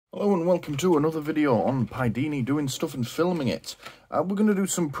Hello and welcome to another video on Pidini doing stuff and filming it. We're going to do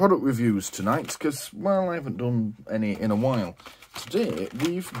some product reviews tonight because, well, I haven't done any in a while. Today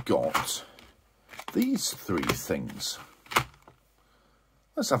we've got these three things.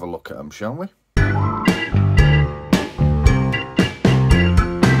 Let's have a look at them, shall we?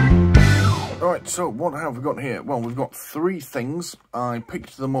 Alright, so what have we got here? Well, we've got three things. I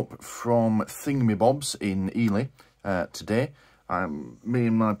picked them up from Thingamybobs in Ely today. Me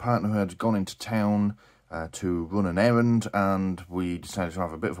and my partner had gone into town to run an errand, and we decided to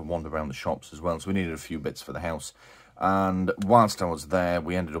have a bit of a wander around the shops as well, so we needed a few bits for the house. And whilst I was there,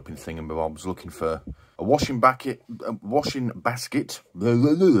 we ended up in Thingamybobs looking for a washing basket, washing basket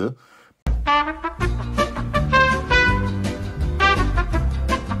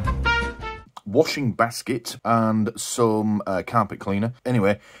and some carpet cleaner.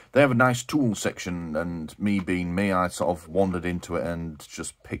 Anyway, they have a nice tool section, and me being me, I sort of wandered into it and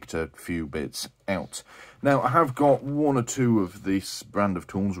just picked a few bits out. Now, I have got one or two of this brand of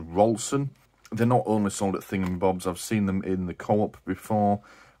tools, Rolson. They're not only sold at Thingamybobs, I've seen them in the co-op before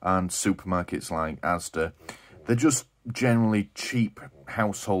and supermarkets like Asda. They're just generally cheap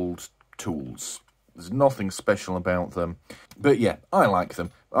household tools. There's nothing special about them, but yeah, I like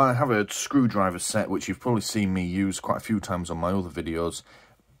them. I have a screwdriver set, which you've probably seen me use quite a few times on my other videos.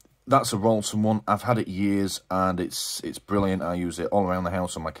 That's a Rolson one. I've had it years, and it's brilliant. I use it all around the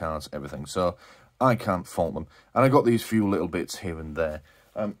house, on my cars, everything. So I can't fault them. And I got these few little bits here and there.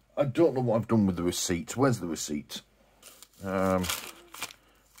 I don't know what I've done with the receipt. Where's the receipt? What's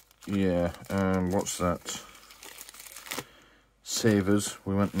that? Savers.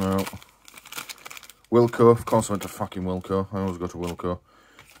 We went, no. Wilko, of course I went to fucking Wilko. I always go to Wilko.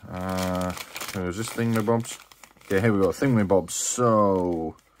 Is this Thingamybobs? Okay, here we go, Thingamybobs.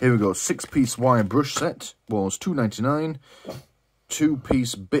 So, here we go, 6-piece wire brush set was $2.99.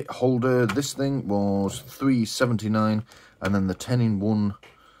 2-piece bit holder, this thing was $3.79. And then the 10-in-1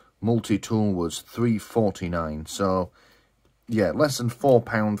 multi-tool was $3.49. So, yeah, less than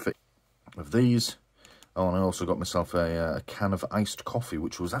 £4 for of these. Oh, and I also got myself a can of iced coffee,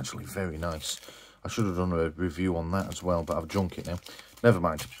 which was actually very nice. I should have done a review on that as well, but I've junk it now. Never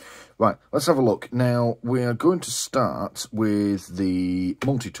mind. Right, let's have a look. Now, we're going to start with the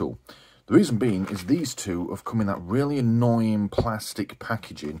multi-tool. The reason being is these two have come in that really annoying plastic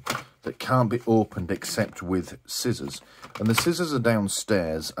packaging that can't be opened except with scissors. And the scissors are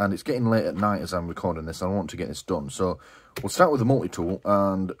downstairs, and it's getting late at night as I'm recording this. I want to get this done. So, we'll start with the multi-tool,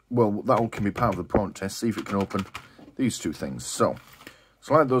 and, well, that can be part of the product test. See if it can open these two things. So,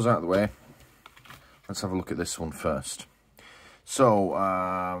 slide those out of the way. Let's have a look at this one first. So,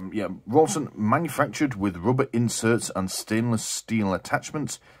 yeah, Rolson manufactured with rubber inserts and stainless steel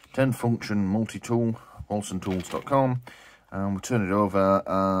attachments. 10-function multi-tool, rolsontools.com. And we'll turn it over,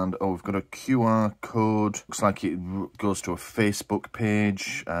 and, oh, we've got a QR code. Looks like it goes to a Facebook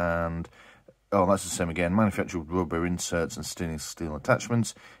page, and, oh, that's the same again. Manufactured with rubber inserts and stainless steel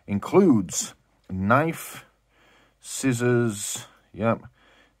attachments. Includes knife, scissors, yep,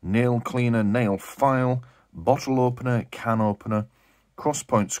 nail cleaner, nail file, bottle opener, can opener,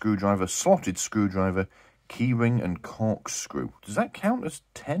 cross-point screwdriver, slotted screwdriver, keyring, and corkscrew. Does that count as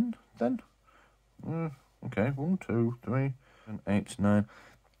 10 then? Okay, 1, 2, 3, 8, 9.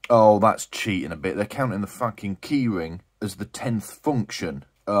 Oh, that's cheating a bit. They're counting the fucking keyring as the 10th function.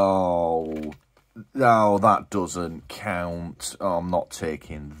 Oh, that doesn't count. Oh, I'm not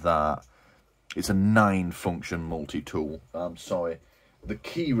taking that. It's a 9-function multi-tool. I'm sorry. The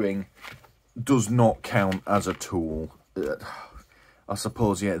keyring does not count as a tool. I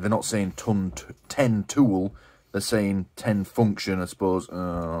suppose, yeah, they're not saying 10 tool, they're saying 10 function, I suppose.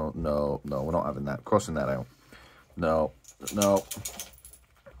 Oh, no, we're not having that. Crossing that out. No. That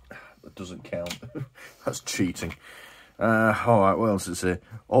doesn't count. That's cheating. Alright, what else does it say?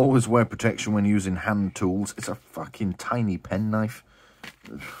 Always wear protection when using hand tools. It's a fucking tiny penknife.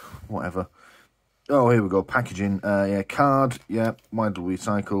 Whatever. Oh, here we go, packaging, yeah, card, yeah, widely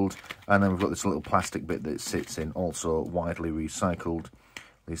recycled, and then we've got this little plastic bit that it sits in, also widely recycled,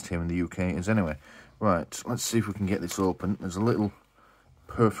 at least here in the UK it is anyway. Right, let's see if we can get this open. There's a little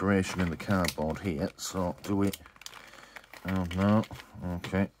perforation in the cardboard here, so do we... Oh, no,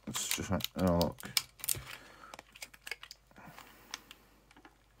 okay, let's just... Oh, look.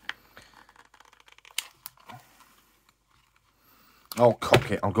 I'll cock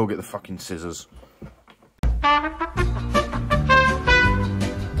it, I'll go get the fucking scissors.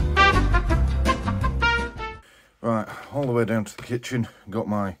 Right, all the way down to the kitchen, got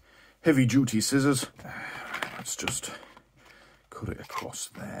my heavy duty scissors. Let's just cut it across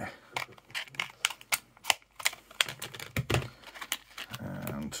there.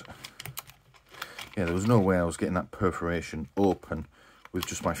 And Right. Yeah, there was no way I was getting that perforation open with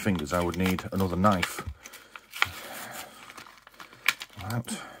just my fingers. I would need another knife.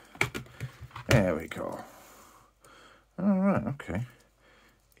 Right. There we go. Alright, okay.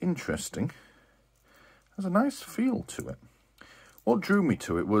 Interesting. Has a nice feel to it. What drew me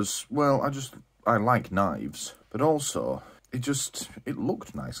to it was, well, I like knives, but also it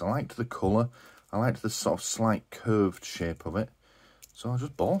looked nice. I liked the colour. I liked the sort of slight curved shape of it. So I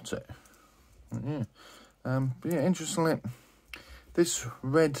just bought it. Yeah. But yeah, interestingly, this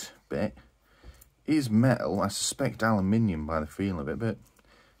red bit is metal. I suspect aluminium by the feel of it, but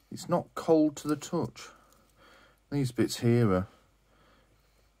it's not cold to the touch. These bits here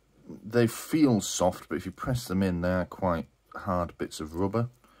they feel soft, but if you press them in, they are quite hard bits of rubber.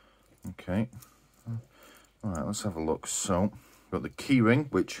 Okay. Alright, let's have a look. So, we've got the key ring,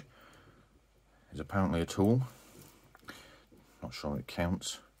 which is apparently a tool. Not sure it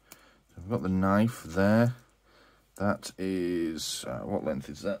counts. So we've got the knife there. That is, what length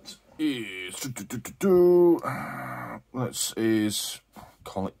is that?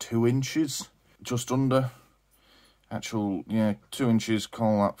 Call it 2 inches, just under. Actual, yeah, 2 inches,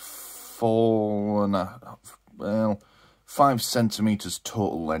 call that 5 centimetres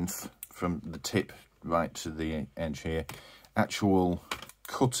total length from the tip right to the edge here. Actual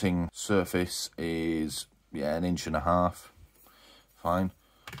cutting surface is, yeah, 1.5 inches. Fine.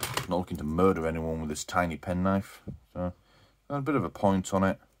 I'm not looking to murder anyone with this tiny penknife. So, got a bit of a point on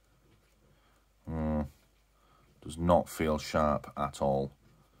it. Does not feel sharp at all.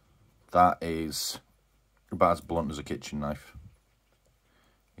 That is about as blunt as a kitchen knife.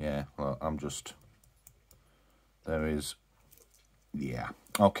 Yeah, well, yeah.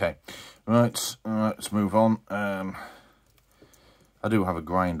 Okay, right, let's move on. I do have a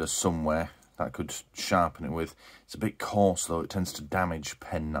grinder somewhere that could sharpen it with. It's a bit coarse though, it tends to damage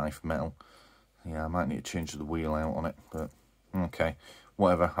penknife metal. Yeah, I might need to change the wheel out on it, but okay,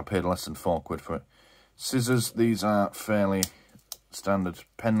 whatever. I paid less than £4 for it. Scissors, these are fairly standard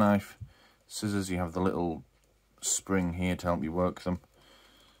penknife scissors. You have the little spring here to help you work them.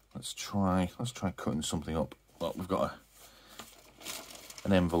 Let's try cutting something up. Well, we've got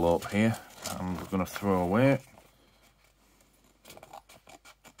an envelope here, and we're going to throw away.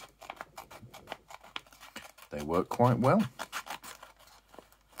 They work quite well.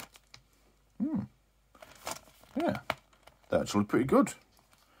 Yeah, they're actually pretty good.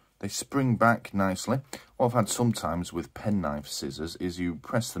 They spring back nicely. What I've had sometimes with penknife scissors is you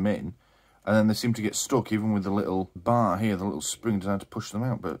press them in, and then they seem to get stuck, even with the little bar here, the little spring designed to push them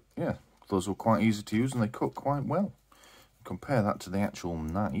out. But yeah, those were quite easy to use, and they cut quite well. Compare that to the actual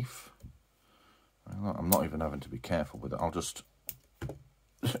knife. I'm not even having to be careful with it. I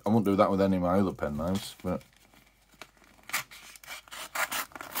won't do that with any of my other penknives, but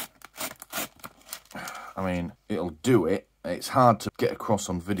I mean, it'll do it. It's hard to get across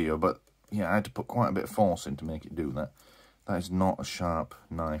on video, but yeah, I had to put quite a bit of force in to make it do that. That is not a sharp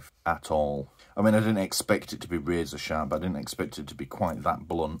knife at all. I mean, I didn't expect it to be razor sharp, but I didn't expect it to be quite that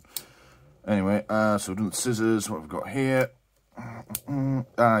blunt. Anyway, so we've done the scissors. What we've got here?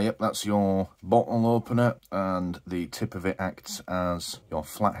 Yep, that's your bottle opener, and the tip of it acts as your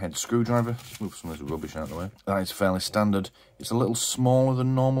flathead screwdriver. Move some of this rubbish out of the way. That is fairly standard. It's a little smaller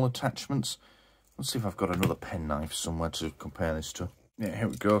than normal attachments. Let's see if I've got another penknife somewhere to compare this to. Yeah, here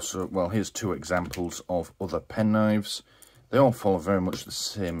we go. So, well, here's 2 examples of other penknives. They all follow very much the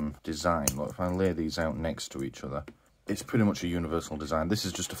same design. Look, if I lay these out next to each other, it's pretty much a universal design. This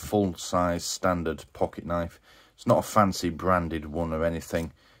is just a full-size standard pocket knife. It's not a fancy branded one or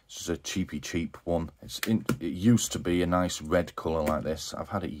anything. It's just a cheap one. It used to be a nice red colour like this. I've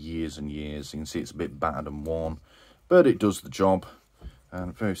had it years and years. You can see it's a bit battered and worn, but it does the job.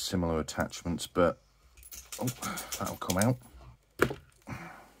 And very similar attachments, but oh, that'll come out.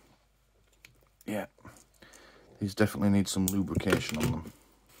 Yeah, these definitely need some lubrication on them.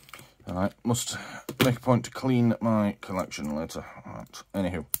 Alright, must make a point to clean my collection later. Right,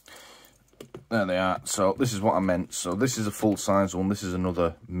 anywho, there they are. So this is what I meant. So this is a full-size one. This is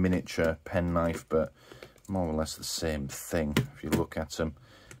another miniature penknife, but more or less the same thing if you look at them.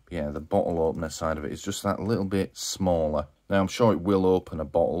 But yeah, the bottle opener side of it is just that little bit smaller. Now, I'm sure it will open a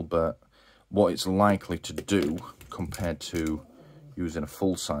bottle, but what it's likely to do compared to using a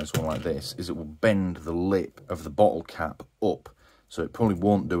full-size one like this is it will bend the lip of the bottle cap up. So it probably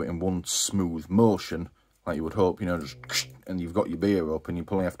won't do it in one smooth motion like you would hope, you know, just and you've got your beer up and you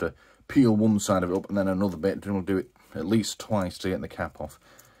probably have to peel one side of it up and then another bit, and it'll do it at least twice to get the cap off.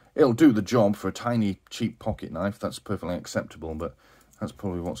 It'll do the job for a tiny, cheap pocket knife. That's perfectly acceptable, but that's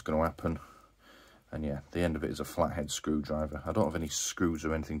probably what's going to happen. And yeah, the end of it is a flathead screwdriver. I don't have any screws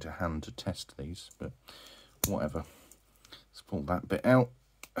or anything to hand to test these, but whatever. Let's pull that bit out.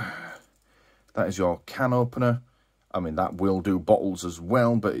 That is your can opener. I mean, that will do bottles as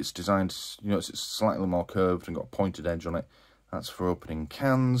well, but it's designed, you know, it's slightly more curved and got a pointed edge on it. That's for opening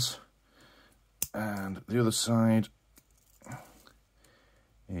cans. And the other side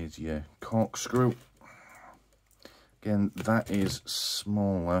is your corkscrew. Again, that is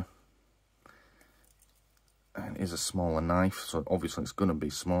smaller. And it is a smaller knife, so obviously it's going to be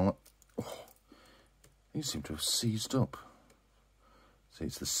smaller. Oh, these seem to have seized up. See,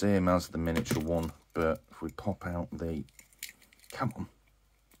 it's the same as the miniature one, but if we pop out the... Come on.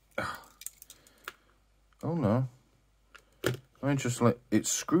 Oh no. I mean, just like, it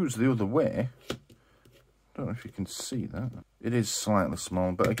screws the other way. Don't know if you can see that. It is slightly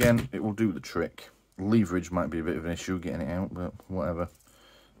small, but again, it will do the trick. Leverage might be a bit of an issue getting it out, but whatever.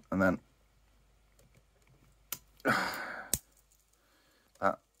 And then...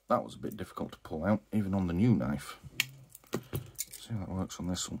 That was a bit difficult to pull out, even on the new knife. See how that works on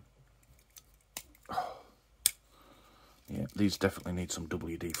this one. Oh. Yeah, these definitely need some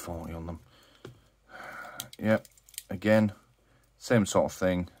WD-40 on them. Yep, again, same sort of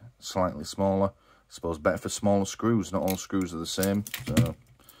thing, slightly smaller. I suppose better for smaller screws, not all screws are the same. So,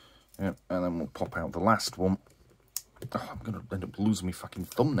 yeah, and then we'll pop out the last one. Oh, I'm going to end up losing my fucking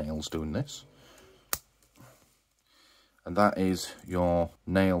thumbnails doing this. And that is your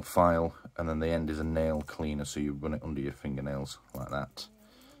nail file, and then the end is a nail cleaner, so you run it under your fingernails like that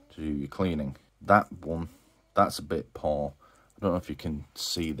to do your cleaning. That one, that's a bit poor. I don't know if you can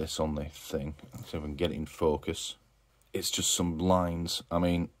see this on the thing. Let's see if I can get it in focus. It's just some lines. I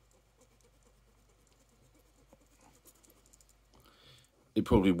mean, it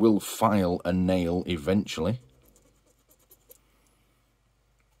probably will file a nail eventually,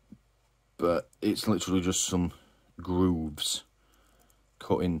 but it's literally just some grooves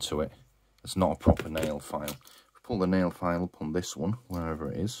cut into it. It's not a proper nail file. If we pull the nail file up on this one,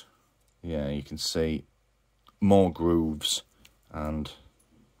 wherever it is, yeah, you can see more grooves, and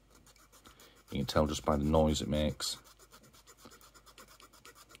you can tell just by the noise it makes.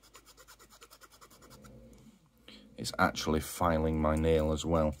 It's actually filing my nail as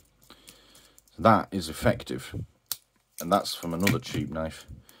well. So that is effective, and that's from another cheap knife.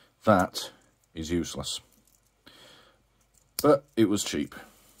 That is useless. But it was cheap.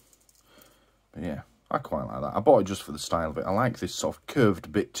 But yeah, I quite like that. I bought it just for the style of it. I like this sort of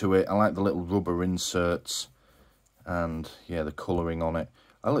curved bit to it. I like the little rubber inserts. And yeah, the colouring on it.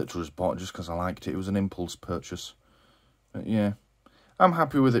 I literally just bought it just because I liked it. It was an impulse purchase. But yeah, I'm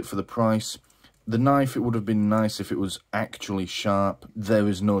happy with it for the price. The knife, it would have been nice if it was actually sharp. There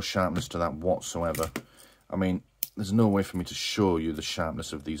is no sharpness to that whatsoever. I mean, there's no way for me to show you the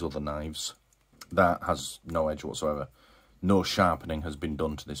sharpness of these other knives. That has no edge whatsoever. No sharpening has been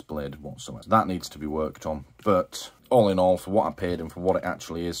done to this blade whatsoever. That needs to be worked on. But all in all, for what I paid and for what it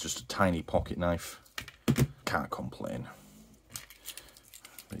actually is, just a tiny pocket knife, can't complain.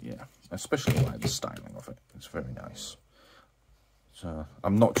 But yeah, I especially like the styling of it. It's very nice. So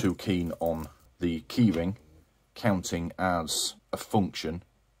I'm not too keen on the keyring counting as a function.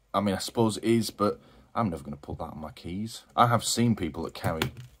 I mean, I suppose it is, but I'm never going to put that on my keys. I have seen people that carry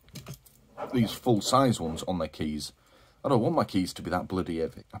these full-size ones on their keys. I don't want my keys to be that bloody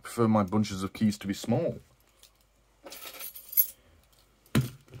heavy. I prefer my bunches of keys to be small.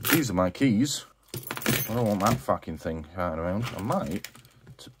 These are my keys. I don't want that fucking thing carrying around. I might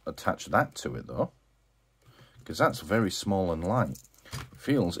attach that to it, though, because that's very small and light. It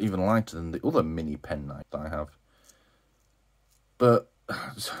feels even lighter than the other mini pen knife that I have. But,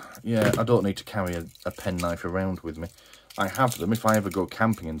 yeah, I don't need to carry a pen knife around with me. I have them if I ever go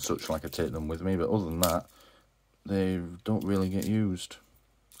camping and such, like I take them with me, but other than that, they don't really get used.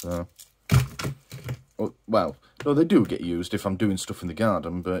 So, well, no, they do get used if I'm doing stuff in the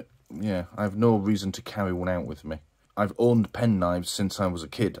garden, but yeah, I have no reason to carry one out with me. I've owned pen knives since I was a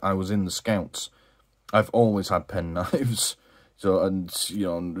kid. I was in the Scouts. I've always had pen knives. So, and, you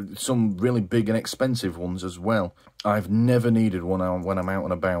know, some really big and expensive ones as well. I've never needed one when I'm out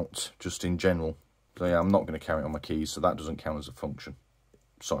and about, just in general. So yeah, I'm not going to carry it on my keys, so that doesn't count as a function.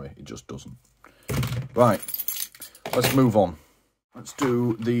 Sorry, it just doesn't. Right. Let's move on. Let's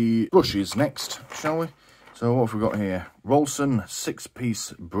do the brushes next, shall we? So what have we got here? Rolson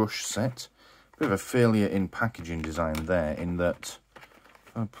 6-piece brush set. Bit of a failure in packaging design there, in that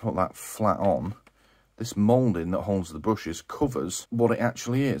if I put that flat on, this moulding that holds the brushes covers what it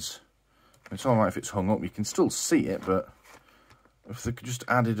actually is. It's alright if it's hung up, you can still see it, but if they could just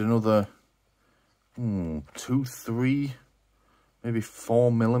added another 2, 3, maybe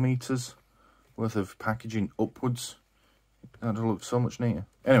 4 millimeters worth of packaging upwards. That'll look so much neater.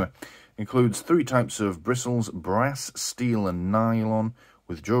 Anyway, includes 3 types of bristles: brass, steel and nylon,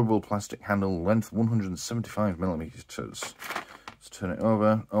 with durable plastic handle, length 175mm. Let's turn it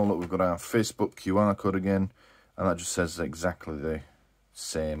over. Oh look, we've got our Facebook QR code again, and that just says exactly the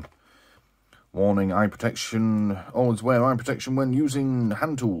same. Warning, eye protection. Always wear eye protection when using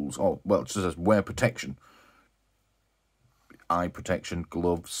hand tools. Oh, well, it just says wear protection. Eye protection,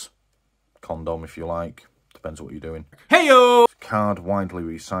 gloves, condom if you like. Depends what you're doing. Heyo! Card widely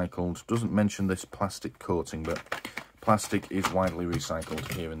recycled. Doesn't mention this plastic coating, but plastic is widely recycled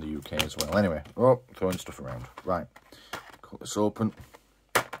here in the UK as well. Anyway, oh, throwing stuff around. Right, cut this open.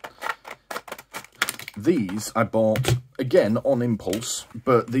 These I bought, again, on impulse,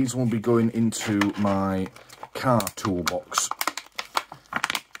 but these will be going into my car toolbox.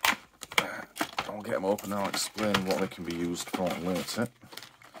 I'll get them open and I'll explain what they can be used for later.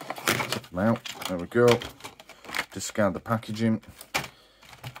 Take them out. There we go. Discard the packaging.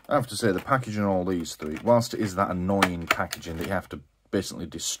 I have to say, the packaging on all these 3, whilst it is that annoying packaging that you have to basically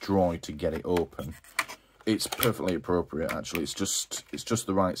destroy to get it open, it's perfectly appropriate, actually. It's just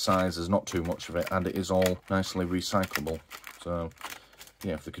the right size. There's not too much of it, and it is all nicely recyclable. So,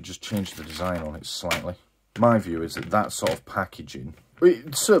 yeah, if they could just change the design on it slightly. My view is that that sort of packaging,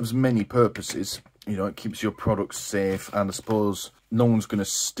 it serves many purposes. You know, it keeps your products safe, and I suppose no one's going to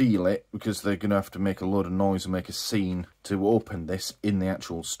steal it because they're going to have to make a load of noise and make a scene to open this in the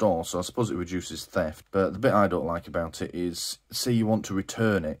actual store. So I suppose it reduces theft. But the bit I don't like about it is, say you want to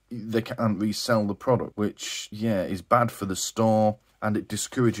return it, they can't resell the product, which, yeah, is bad for the store, and it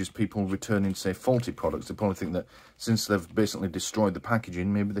discourages people returning, say, faulty products. They probably think that since they've basically destroyed the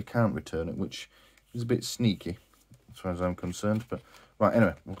packaging, maybe they can't return it, which is a bit sneaky as far as I'm concerned. But right,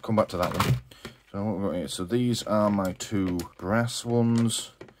 anyway, we'll come back to that one. So what we've got here, so these are my 2 brass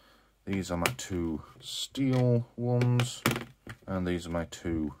ones, these are my 2 steel ones, and these are my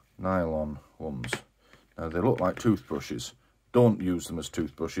 2 nylon ones. Now they look like toothbrushes. Don't use them as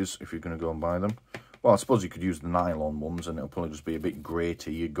toothbrushes if you're going to go and buy them. Well, I suppose you could use the nylon ones and it'll probably just be a bit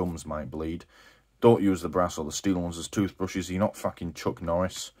graty, your gums might bleed. Don't use the brass or the steel ones as toothbrushes, you're not fucking Chuck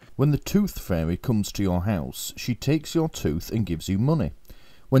Norris. When the tooth fairy comes to your house, she takes your tooth and gives you money.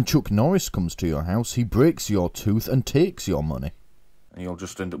 When Chuck Norris comes to your house, he breaks your tooth and takes your money. And you'll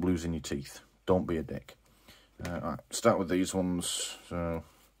just end up losing your teeth. Don't be a dick. Right, start with these ones. So,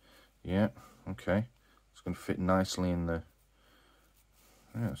 yeah, okay. It's going to fit nicely in the...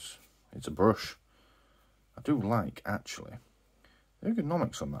 Yes, it's a brush. I do like, actually. The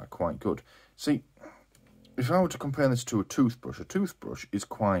ergonomics on that are quite good. See, if I were to compare this to a toothbrush is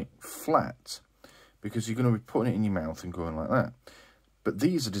quite flat because you're going to be putting it in your mouth and going like that. But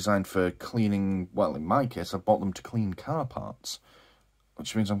these are designed for cleaning, well, in my case, I bought them to clean car parts,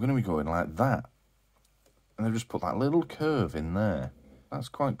 which means I'm going to be going like that. And they've just put that little curve in there. That's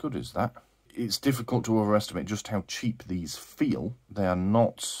quite good, is that? It's difficult to overestimate just how cheap these feel. They are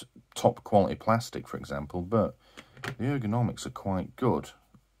not top quality plastic, for example, but the ergonomics are quite good.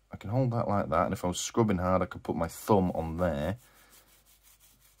 I can hold that like that, and if I was scrubbing hard, I could put my thumb on there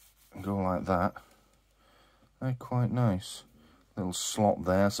and go like that. They're quite nice. Little slot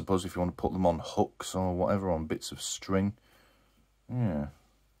there, I suppose, if you want to put them on hooks or whatever, on bits of string. Yeah,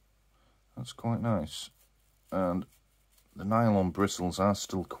 that's quite nice. And the nylon bristles are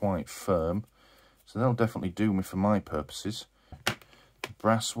still quite firm, so they'll definitely do me for my purposes. The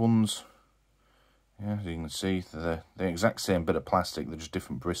brass ones, yeah, as you can see, they're the exact same bit of plastic, they're just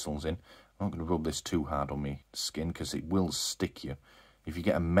different bristles in. I'm not going to rub this too hard on my skin because it will stick you. If you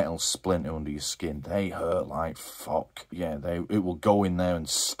get a metal splinter under your skin, they hurt like fuck. Yeah, it will go in there and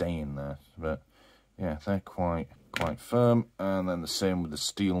stay in there. But yeah, they're quite firm. And then the same with the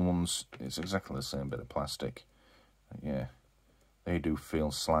steel ones. It's exactly the same bit of plastic. Yeah, they do feel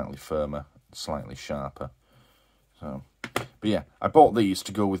slightly firmer, slightly sharper. So, but yeah, I bought these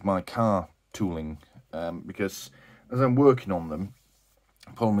to go with my car tooling because as I'm working on them,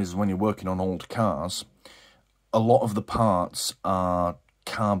 the problem is when you're working on old cars, a lot of the parts are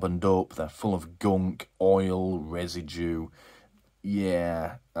carboned up. They're full of gunk, oil, residue.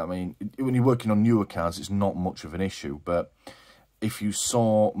 Yeah, I mean, when you're working on newer cars, it's not much of an issue. But if you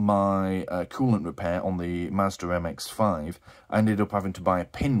saw my coolant repair on the Mazda MX-5, I ended up having to buy a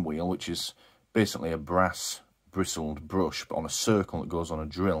pinwheel, which is basically a brass bristled brush, but on a circle that goes on a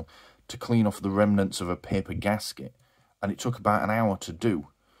drill, to clean off the remnants of a paper gasket. And it took about an hour to do.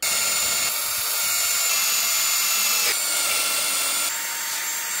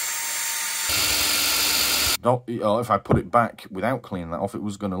 Not, you know, if I put it back without cleaning that off, it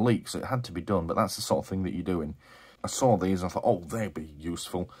was going to leak, so it had to be done. But that's the sort of thing that you're doing. I saw these and I thought, oh, they'd be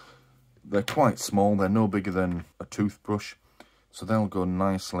useful. They're quite small, they're no bigger than a toothbrush, so they'll go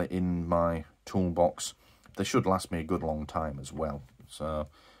nicely in my toolbox. They should last me a good long time as well. So,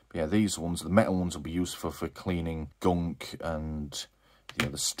 yeah, these ones, the metal ones, will be useful for cleaning gunk, and you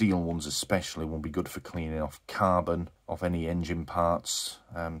know, the steel ones especially will be good for cleaning off carbon, off any engine parts.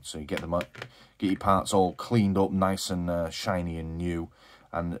 So you get them up, get your parts all cleaned up, nice and shiny and new,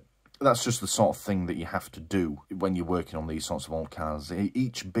 and that's just the sort of thing that you have to do when you're working on these sorts of old cars.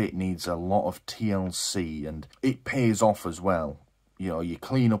 Each bit needs a lot of TLC, and it pays off as well. You know, you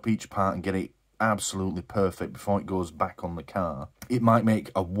clean up each part and get it absolutely perfect before it goes back on the car. It might make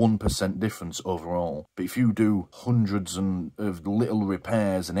a 1% difference overall, but if you do hundreds of little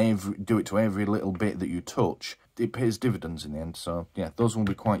repairs and do it to every little bit that you touch, it pays dividends in the end. So yeah, those will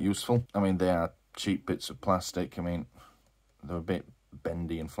be quite useful. I mean, they are cheap bits of plastic. I mean, they're a bit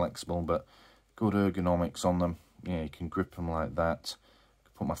bendy and flexible, but good ergonomics on them. Yeah, you can grip them like that. I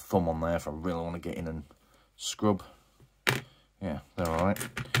can put my thumb on there if I really want to get in and scrub. Yeah, they're alright.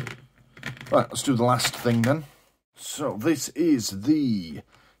 Right, let's do the last thing then. So this is the,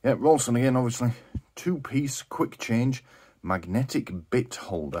 yeah, Rolson again, obviously, 2-piece quick change magnetic bit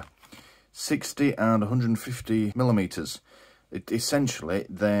holder. 60 and 150 millimeters. Essentially,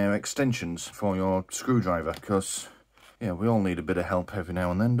 they're extensions for your screwdriver, because, yeah, we all need a bit of help every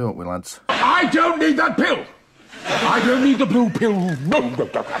now and then, don't we, lads? I don't need that pill! I don't need the blue pill!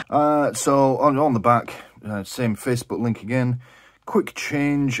 No! So, on the back, same Facebook link again. Quick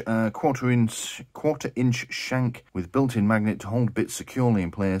change, quarter inch shank with built-in magnet to hold bits securely in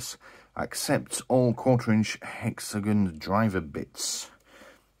place. Accepts all 1/4 inch hexagon driver bits.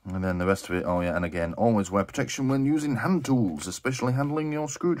 And then the rest of it, oh yeah, and again, always wear protection when using hand tools, especially handling your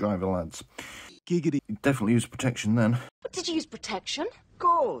screwdriver, lads. Giggity. Definitely use protection then. What did you use protection? Of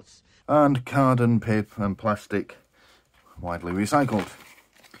course. And cardon, paper and plastic, widely recycled.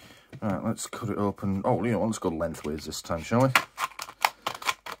 Right, let's cut it open. Oh, you know, let's go lengthways this time, shall we?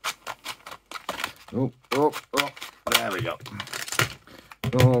 Oh, oh, oh, there we go.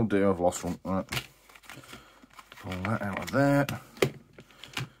 Oh dear, I've lost one. Right. Pull that out of there.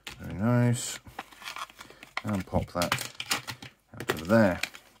 Very nice. And pop that out of there.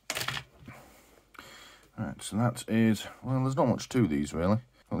 Right, so that is, well, there's not much to these really.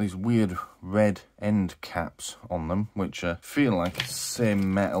 Got these weird red end caps on them, which feel like the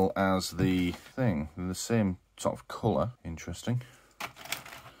same metal as the thing. They're the same sort of colour. Interesting.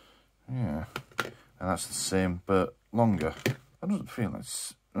 Yeah. And that's the same, but longer. That doesn't feel like...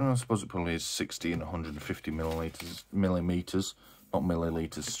 I suppose it probably is 60 and 150 millimeters. Not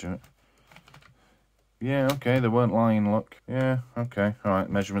millilitres, Stuart. Yeah, okay, they weren't lying, look. Yeah, okay,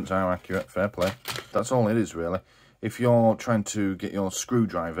 alright, measurements are accurate, fair play. That's all it is, really. If you're trying to get your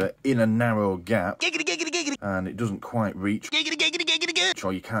screwdriver in a narrow gap, and it doesn't quite reach,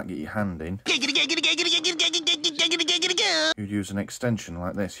 or you can't get your hand in, you'd use an extension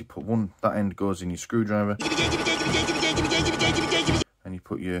like this. You put one, that end goes in your screwdriver, and you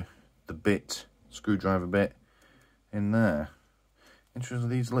put the bit, screwdriver bit, in there. Interesting,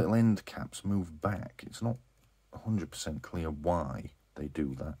 these little end caps move back. It's not 100% clear why they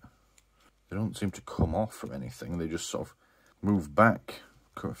do that. They don't seem to come off or anything. They just sort of move back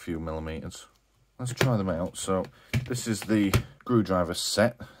a few millimeters. Let's try them out. So this is the screwdriver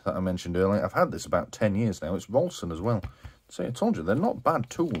set that I mentioned earlier. I've had this about 10 years now. It's Rolson as well. See, I told you, they're not bad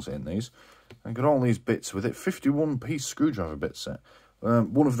tools in these. I've got all these bits with it. 51-piece screwdriver bit set.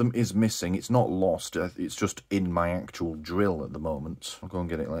 One of them is missing. It's not lost. It's just in my actual drill at the moment. I'll go and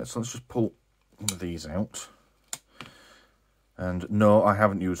get it later. So let's just pull one of these out. And no, I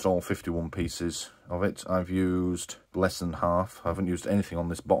haven't used all 51 pieces of it. I've used less than half. I haven't used anything on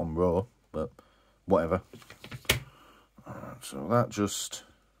this bottom row, but whatever. So that just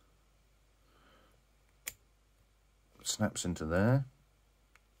snaps into there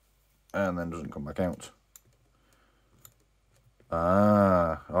and then doesn't come back out.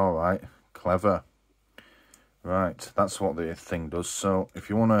 Ah, alright, clever. Right, that's what the thing does. So if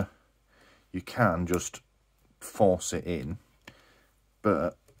you want to, you can just force it in,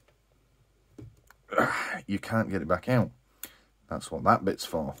 but you can't get it back out. That's what that bit's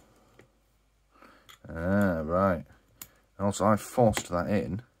for. Ah, right. And also, I forced that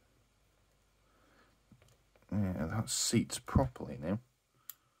in. Yeah, that seats properly now.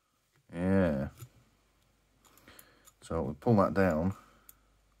 Yeah. So we pull that down.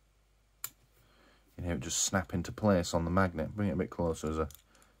 You know, it just snap into place on the magnet. Bring it a bit closer as I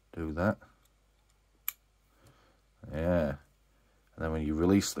do that. Yeah. And then when you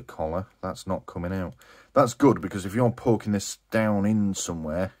release the collar, that's not coming out. That's good, because if you're poking this down in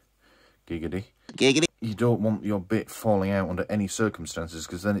somewhere, Giggity. Giggity. You don't want your bit falling out under any circumstances,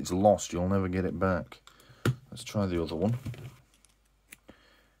 because then it's lost. You'll never get it back. Let's try the other one.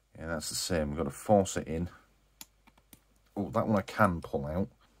 Yeah, that's the same. We've got to force it in. Oh, that one I can pull out,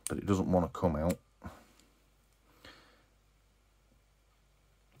 but it doesn't want to come out.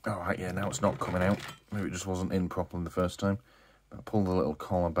 Alright, yeah, now it's not coming out. Maybe it just wasn't in properly the first time. But I pull the little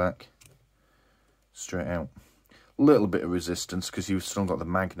collar back. Straight out. A little bit of resistance, because you've still got the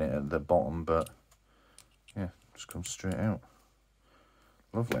magnet at the bottom, but yeah, just comes straight out.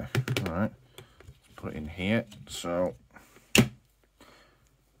 Lovely. Alright, put it in here. So, and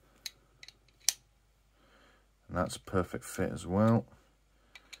that's a perfect fit as well.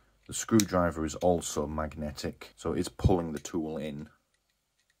 The screwdriver is also magnetic, so it's pulling the tool in,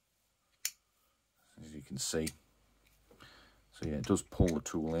 as you can see. So yeah, it does pull the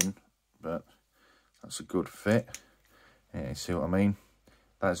tool in, but that's a good fit. Yeah, you see what I mean?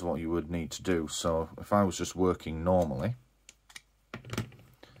 That is what you would need to do. So if I was just working normally,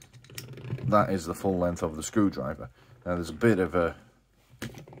 that is the full length of the screwdriver. Now there's a bit of a...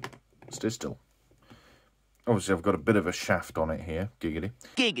 Stay still. Obviously I've got a bit of a shaft on it here. Giggity.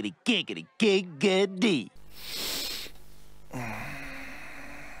 Giggity, giggity, giggity.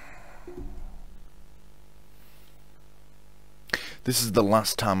 This is the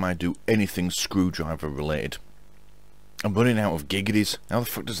last time I do anything screwdriver related. I'm running out of giggities. How the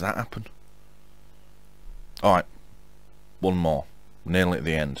fuck does that happen? Alright. One more. Nail it at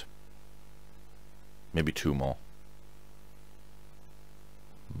the end. Maybe two more.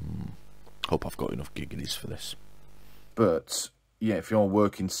 Hope I've got enough giggities for this. But, yeah, if you're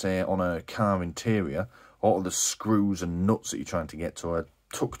working, say, on a car interior, all of the screws and nuts that you're trying to get to are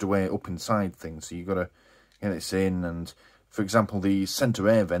tucked away up inside things. So you've got to get this in. And, for example, the centre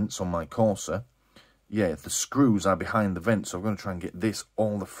air vents on my Corsa, yeah, the screws are behind the vent, so I'm going to try and get this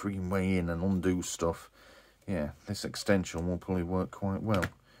all the freaking way in and undo stuff. Yeah, this extension will probably work quite well.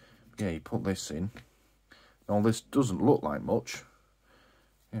 Yeah, you put this in. Now, this doesn't look like much.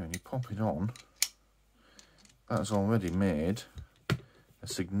 Yeah, when you pop it on, that's already made a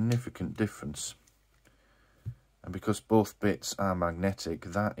significant difference. And because both bits are magnetic,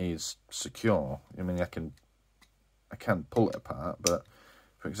 that is secure. I mean, I can pull it apart, but,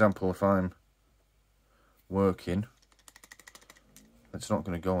 for example, if I'm working, it's not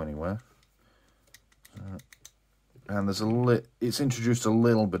going to go anywhere. And there's it's introduced a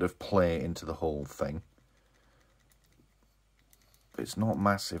little bit of play into the whole thing, but it's not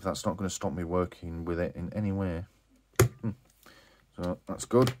massive. That's not going to stop me working with it in any way. So that's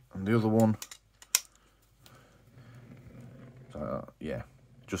good. And the other one, yeah,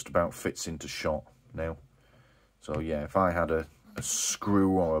 just about fits into shot now. So yeah, if I had a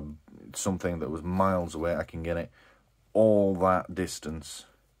screw or something that was miles away, I can get it all that distance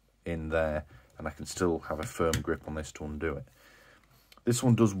in there, and I can still have a firm grip on this to undo it. This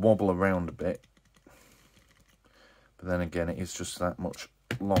one does wobble around a bit, but then again, it is just that much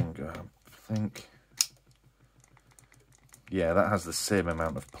longer, I think. Yeah, that has the same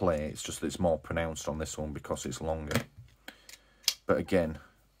amount of play, it's just that it's more pronounced on this one because it's longer. But again,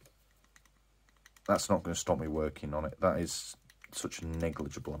 that's not going to stop me working on it. That is such a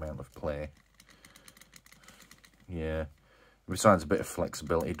negligible amount of play. Yeah. Besides a bit of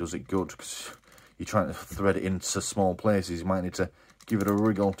flexibility, does it good, because you're trying to thread it into small places. You might need to give it a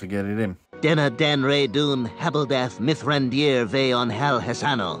wriggle to get it in. Denna den re dun hebeldeath mithrandir ve on hel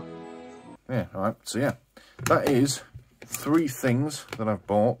hesano. Yeah, alright. So yeah, that is 3 things that I've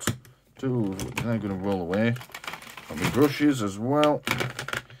bought. 2 they're going to roll away. Got my brushes as well.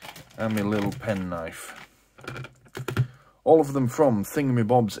 And my little pen knife. All of them from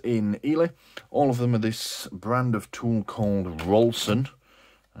Thingamybobs in Ely. All of them are this brand of tool called Rolson.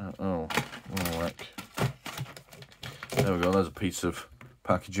 Like. There we go, there's a piece of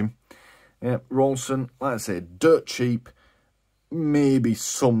packaging. Yeah, Rolson, like I said, dirt cheap. Maybe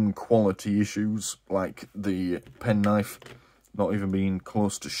some quality issues, like the pen knife not even being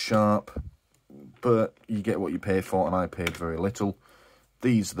close to sharp. But you get what you pay for, and I paid very little.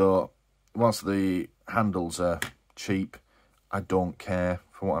 These, though, whilst the handles are cheap, I don't care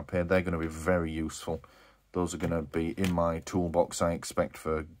for what I paid. They're going to be very useful. Those are going to be in my toolbox, I expect,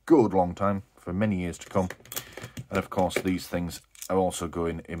 for a good long time, for many years to come. And, of course, these things are also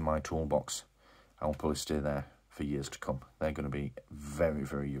going in my toolbox. I'll probably stay there for years to come. They're going to be very,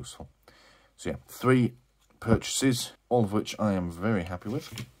 very useful. So, yeah, 3 purchases, all of which I am very happy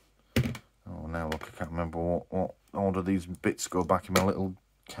with. Oh, now look, I can't remember what order these bits go back in my little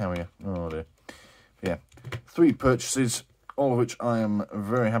carrier. Oh, dear. Yeah, 3 purchases, all of which I am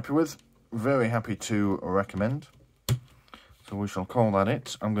very happy with. Very happy to recommend. So So we shall call that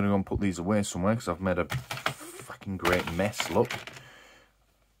it. I'm going to go and put these away somewhere because I've made a fucking great mess, look.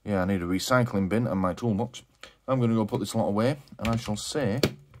 Yeah, I need a recycling bin and my toolbox. I'm going to go put this lot away, and I shall say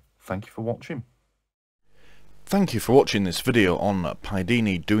thank you for watching. Thank you for watching this video on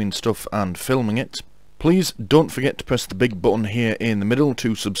Pidini doing stuff and filming it. Please don't forget to press the big button here in the middle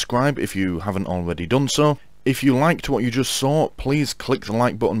to subscribe if you haven't already done so. If you liked what you just saw, please click the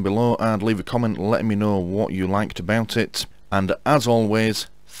like button below and leave a comment letting me know what you liked about it. And as always,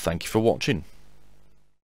 thank you for watching.